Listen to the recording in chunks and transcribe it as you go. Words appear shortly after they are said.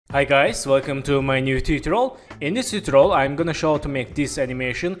Hi guys, welcome to my new tutorial. In this tutorial, I'm gonna show how to make this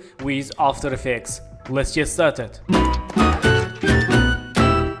animation with After Effects. Let's get started.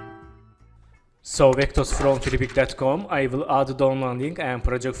 So vectors from DUIK.com. I will add the download link and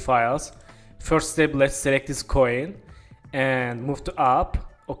project files. First step, let's select this coin and move to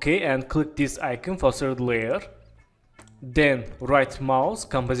up. Okay, and click this icon for third layer. Then right mouse,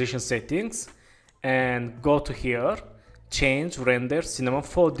 composition settings, and go to here. Change render cinema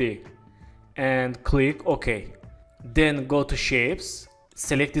 4D and click OK. Then go to shapes,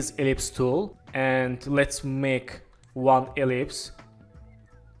 select this ellipse tool and let's make one ellipse.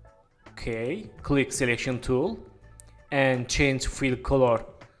 Okay, click selection tool and change fill color,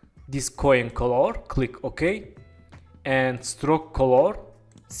 this coin color, click OK, and stroke color,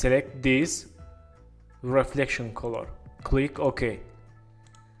 select this reflection color, click OK.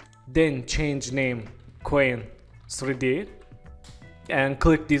 Then change name coin 3D and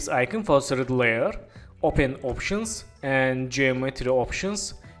click this icon for third layer, open options and geometry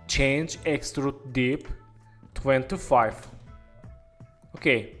options, change extrude deep 25.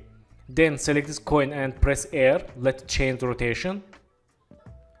 Okay, then select this coin and press R, let's change rotation.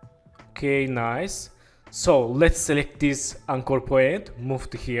 Okay, nice. So let's select this anchor point, move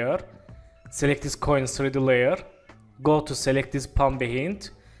to here, select this coin 3D layer, go to select this palm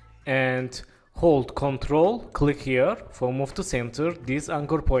behind and hold Ctrl, click here for move to center this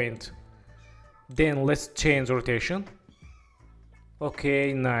anchor point. Then let's change rotation.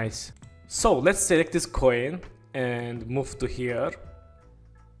 Okay, nice. So let's select this coin and move to here.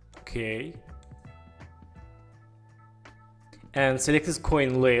 Okay. And select this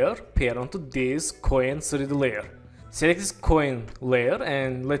coin layer, pair onto this coin 3D layer. Select this coin layer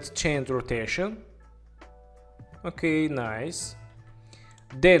and let's change rotation. Okay, nice.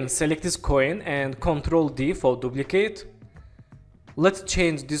 Then select this coin and Ctrl D for duplicate. Let's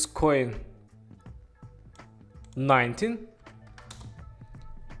change this coin 19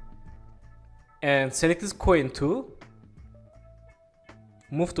 and select this coin 2,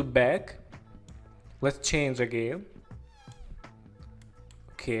 move to back, let's change again.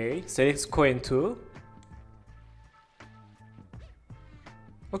 Okay, select coin 2.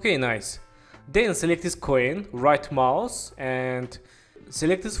 Okay, nice. Then select this coin, right mouse and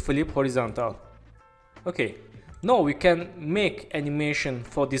select this flip horizontal. Okay, now we can make animation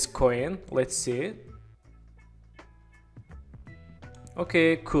for this coin. Let's see.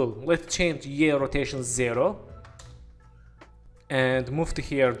 Okay, cool. Let's change year rotation 0 and move to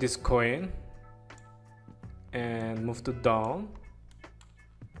here this coin and move to down.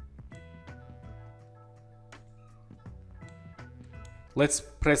 Let's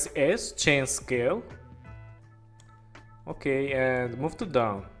press S, change scale. Okay, and move to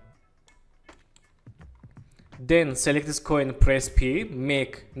down. Then select this coin, press P,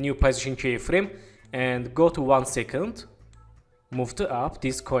 make new position keyframe and go to 1 second. Move to up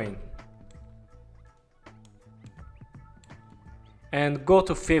this coin. And go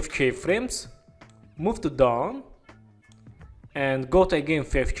to 5 keyframes, move to down and go to again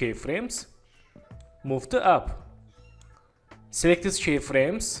 5 keyframes, move to up. Select these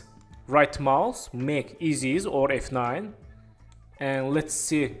keyframes, right mouse, make ease or F9 and let's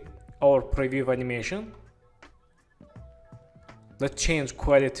see our preview animation. Let's change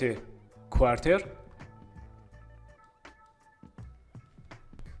quality quarter.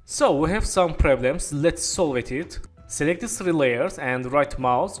 So we have some problems, let's solve it. Select these 3 layers and right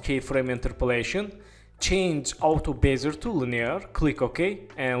mouse, keyframe interpolation, change auto bezier to linear, click OK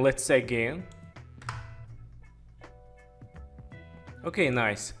and let's say again. Okay,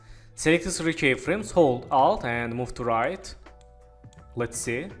 nice. Select the 3 keyframes, hold Alt and move to right. Let's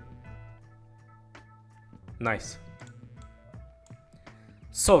see. Nice.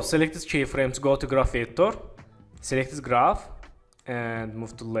 So select these keyframes, go to graph editor, select this graph and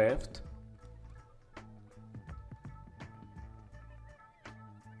move to left.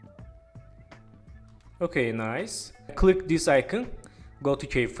 Okay, nice. Click this icon, go to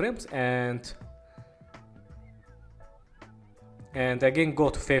keyframes and again go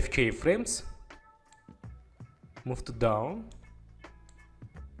to 5 keyframes, move to down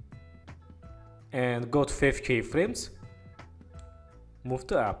and go to 5 keyframes, move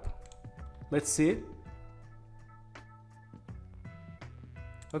to up. Let's see.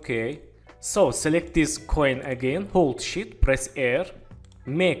 Okay, so select this coin again, hold shift, press R,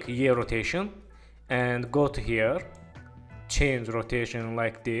 make year rotation and go to here, change rotation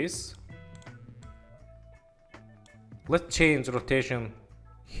like this. Let's change rotation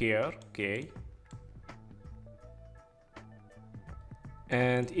here, okay.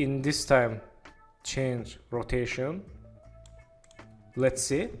 And in this time change rotation Let's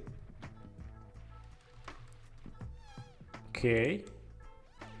see. Okay,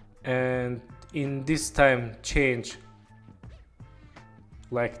 and in this time change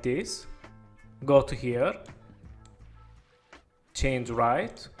like this. Go to here, change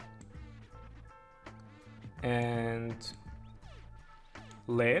right and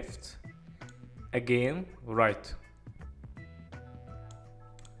left, again right.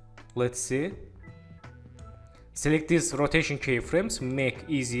 Let's see. Select these rotation keyframes, make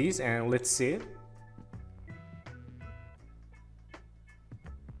easies, and let's see.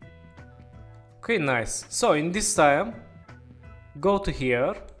 Okay, nice. So in this time, go to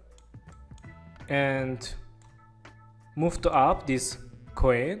here and move to up this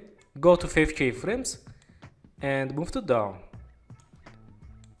coin, go to 5 keyframes and move to down.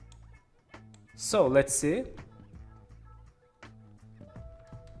 So let's see.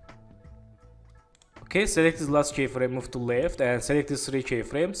 Okay, select this last keyframe, move to left and select these 3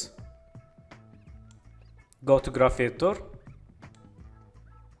 keyframes. Go to graph editor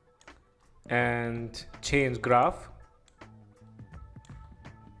and change graph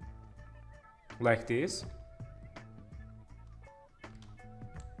like this.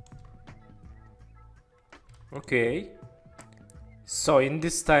 Okay, so in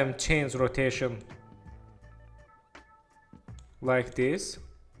this time change rotation like this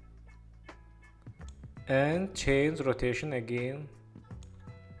and change rotation again.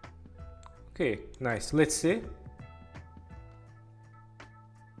 Okay, nice. Let's see.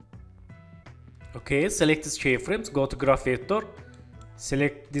 Okay, select these keyframes, go to graph editor,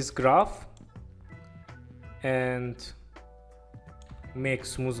 select this graph and make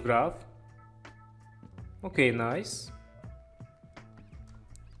smooth graph. Okay, nice.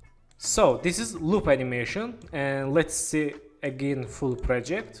 So this is loop animation, and let's see again full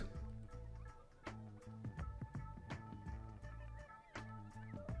project.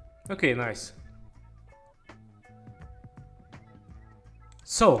 Okay, nice.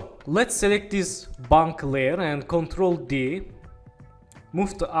 So let's select this bank layer and Control D,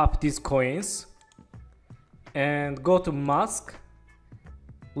 move to up these coins and go to mask.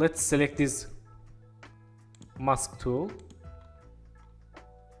 Let's select this mask tool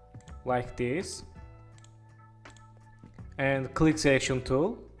like this and click selection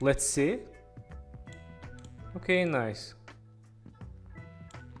tool. Let's see. Okay, nice.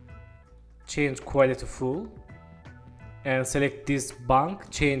 Change quality to full and select this bank,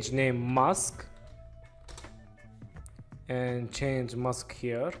 change name mask and change mask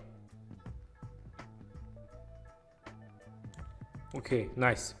here. Okay,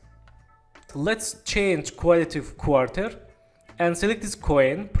 nice. Let's change quality of quarter and select this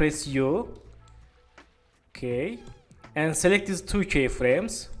coin, press U. Okay, and select these 2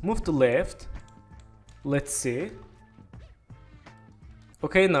 keyframes, move to left. Let's see.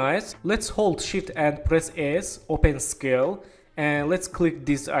 Okay, nice. Let's hold shift and press S, open scale, and let's click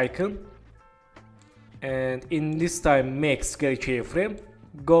this icon. And in this time make scale keyframe,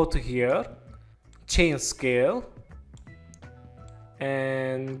 go to here, change scale,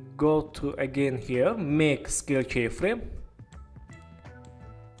 and go to again here, make scale keyframe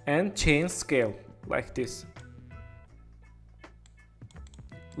and change scale like this.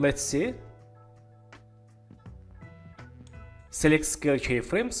 Let's see. Select scale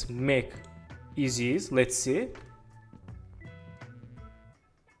keyframes, make easies. Let's see.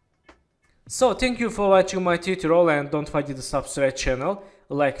 So thank you for watching my tutorial, and don't forget to subscribe channel,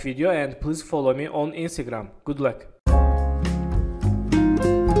 like video, and please follow me on Instagram. Good luck.